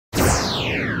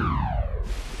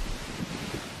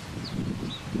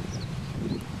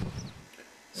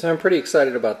So I'm pretty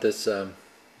excited about this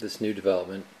this new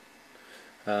development.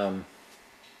 I'm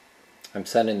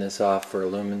sending this off for a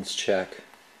lumens check.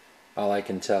 All I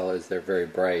can tell is they're very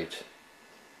bright,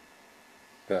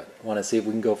 but I want to see if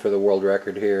we can go for the world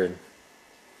record here and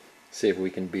see if we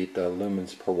can beat the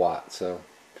lumens per watt. So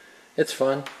it's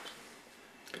fun.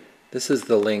 This is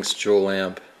the Lynx Joule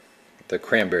Lamp, the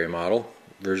cranberry model,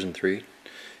 version 3,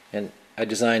 and I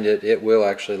designed it. It will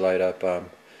actually light up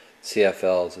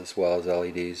CFLs as well as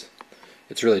LEDs.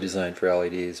 It's really designed for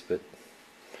LEDs, but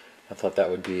I thought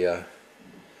that would be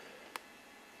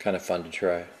kind of fun to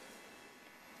try.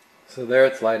 So there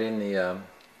it's lighting the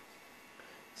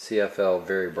CFL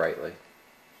very brightly,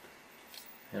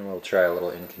 and we'll try a little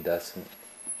incandescent.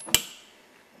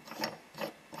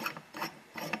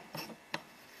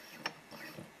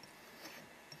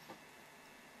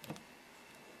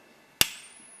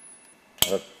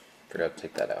 Oh, forgot to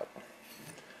take that out.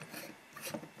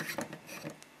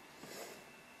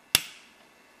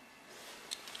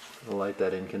 We'll light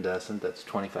that incandescent. That's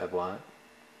 25 watt.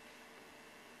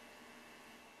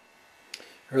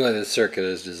 Really, this circuit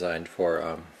is designed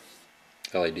for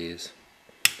LEDs,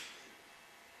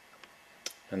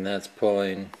 and that's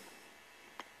pulling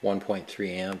 1.3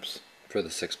 amps for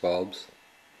the 6 bulbs,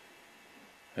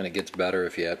 and it gets better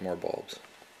if you add more bulbs.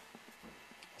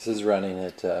 This is running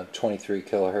at 23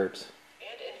 kilohertz.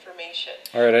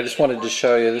 Alright, I just wanted to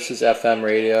show you, this is FM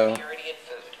radio,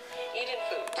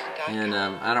 and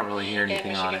I don't really hear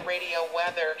anything on it.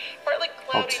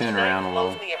 I'll tune around a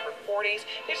little.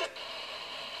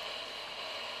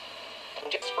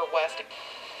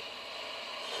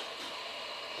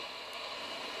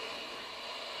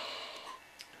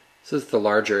 This is the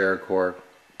larger air core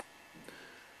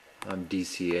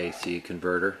DC-AC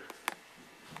converter,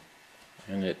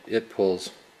 and it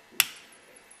pulls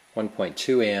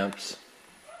 1.2 amps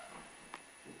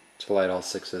to light all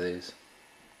 6 of these.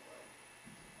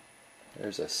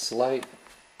 There's a slight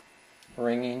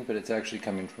ringing, but it's actually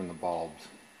coming from the bulbs.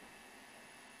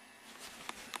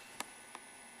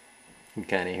 You can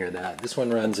kind of hear that. This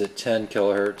one runs at 10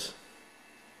 kilohertz.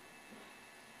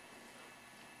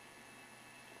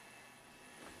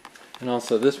 And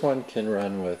also this one can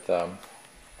run with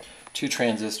 2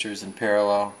 transistors in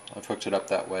parallel. I've hooked it up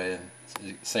that way, and it's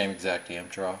the same exact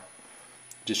amp draw.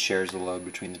 Just shares the load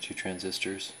between the 2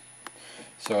 transistors.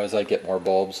 So as I get more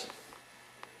bulbs,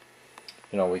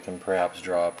 we can perhaps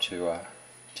draw up to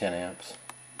 10 amps.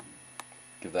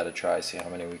 Give that a try, see how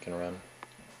many we can run.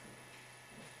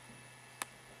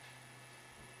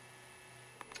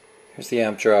 Here's the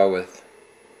amp draw with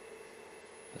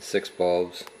the 6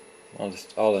 bulbs.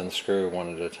 I'll unscrew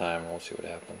one at a time and we'll see what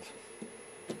happens.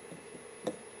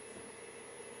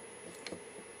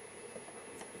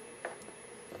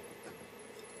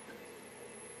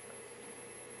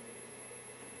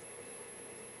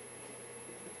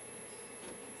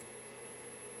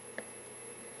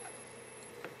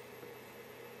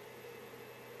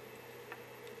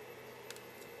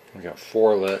 We got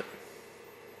 4 lit.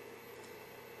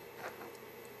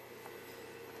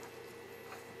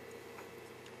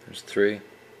 There's 3.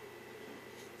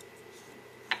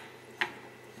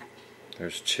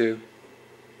 There's 2.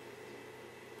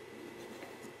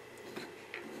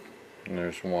 And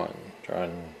there's 1.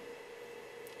 Drawing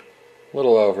a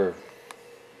little over,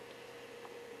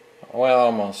 well,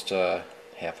 almost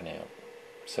half an amp.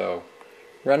 So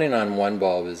running on 1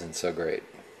 bulb isn't so great.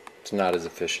 It's not as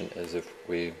efficient as if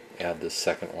we add this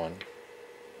second one.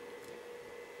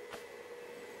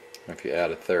 If you add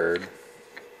a third, it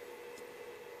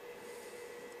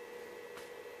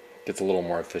gets a little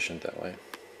more efficient that way.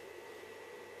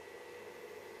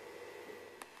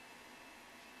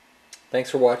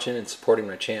 Thanks for watching and supporting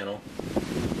my channel.